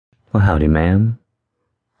Well, howdy, ma'am.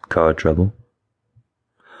 Car trouble?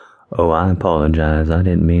 Oh, I apologize. I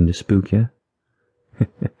didn't mean to spook you.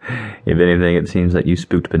 If anything, it seems that you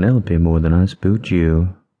spooked Penelope more than I spooked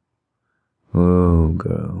you. Oh,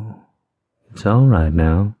 girl. It's all right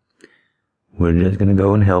now. We're just gonna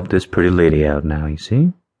go and help this pretty lady out now, you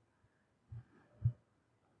see?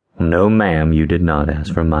 No, ma'am, you did not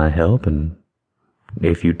ask for my help, and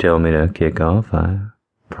if you tell me to kick off, I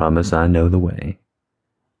promise I know the way.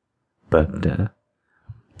 But,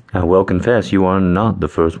 I will confess you are not the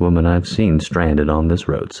first woman I've seen stranded on this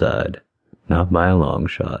roadside. Not by a long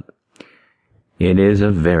shot. It is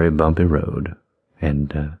a very bumpy road,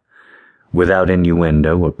 and, without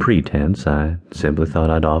innuendo or pretense, I simply thought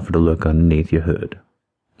I'd offer to look underneath your hood.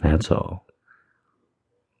 That's all.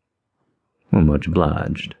 Well, much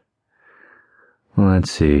obliged.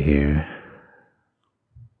 Let's see here.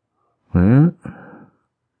 Well,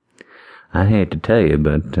 I hate to tell you,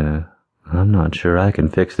 but, I'm not sure I can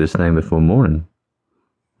fix this thing before morning.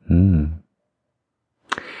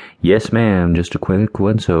 Yes, ma'am, just a quick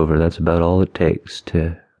once over. That's about all it takes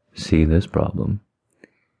to see this problem.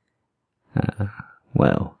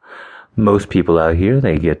 Well, most people out here,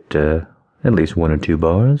 they get, at least 1 or 2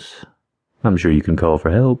 bars. I'm sure you can call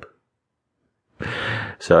for help.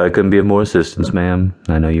 Sorry I couldn't be of more assistance, ma'am.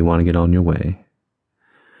 I know you want to get on your way.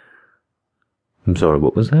 I'm sorry,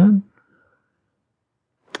 what was that?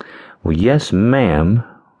 Well, yes, ma'am,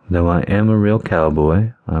 though I am a real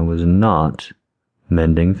cowboy, I was not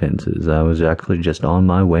mending fences. I was actually just on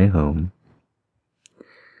my way home.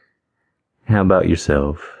 How about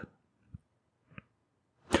yourself?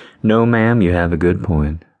 No, ma'am, you have a good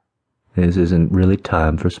point. This isn't really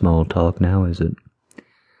time for small talk now, is it?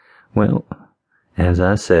 Well, as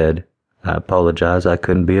I said, I apologize I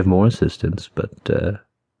couldn't be of more assistance, but,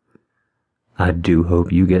 I do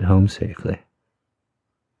hope you get home safely.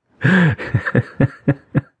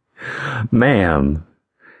 Ma'am,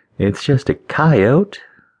 it's just a coyote.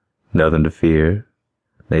 Nothing to fear.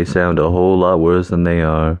 They sound a whole lot worse than they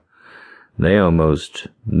are. They almost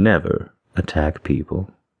never attack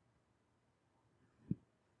people.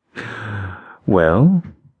 Well,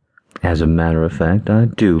 as a matter of fact, I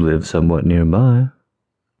do live somewhat nearby.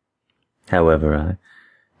 However, I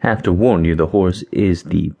have to warn you the horse is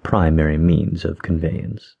the primary means of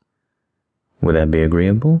conveyance. Would that be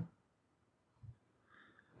agreeable?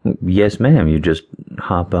 Yes, ma'am, you just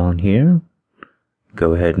hop on here,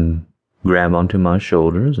 go ahead and grab onto my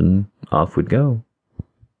shoulders, and off we'd go.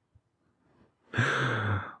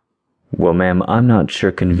 Well, ma'am, I'm not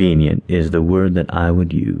sure convenient is the word that I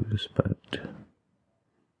would use, but...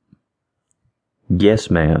 Yes,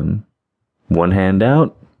 ma'am. 1 hand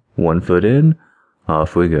out, 1 foot in,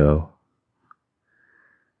 off we go.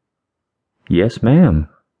 Yes, ma'am.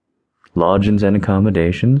 Lodgings and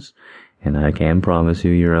accommodations, and I can promise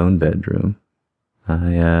you your own bedroom.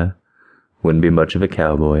 I, wouldn't be much of a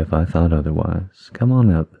cowboy if I thought otherwise. Come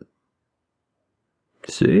on up.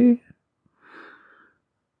 See?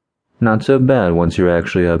 Not so bad once you're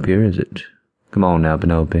actually up here, is it? Come on now,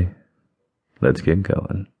 Penelope. Let's get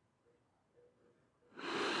going.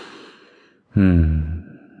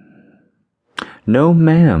 No,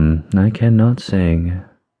 ma'am, I cannot sing.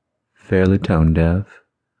 Fairly tone deaf.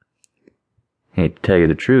 Hate to tell you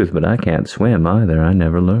the truth, but I can't swim either. I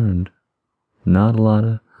never learned. Not a lot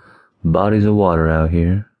of bodies of water out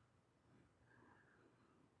here.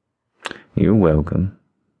 You're welcome.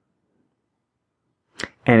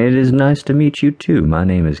 And it is nice to meet you too. My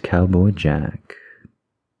name is Cowboy Jack.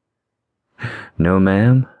 No,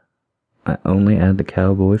 ma'am, I only add the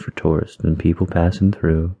cowboy for tourists and people passing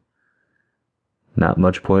through. Not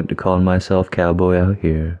much point to calling myself cowboy out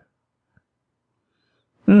here.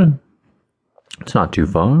 It's not too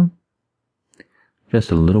far.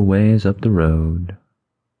 Just a little ways up the road.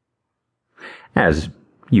 As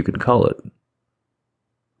you could call it.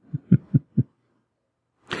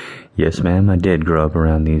 Yes, ma'am, I did grow up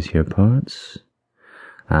around these here parts.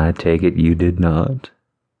 I take it you did not.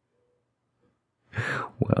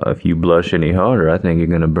 Well, if you blush any harder, I think you're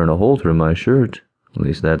going to burn a hole through my shirt. At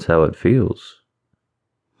least that's how it feels.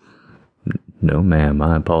 No, ma'am,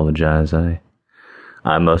 I apologize. I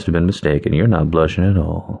must have been mistaken. You're not blushing at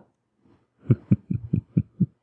all.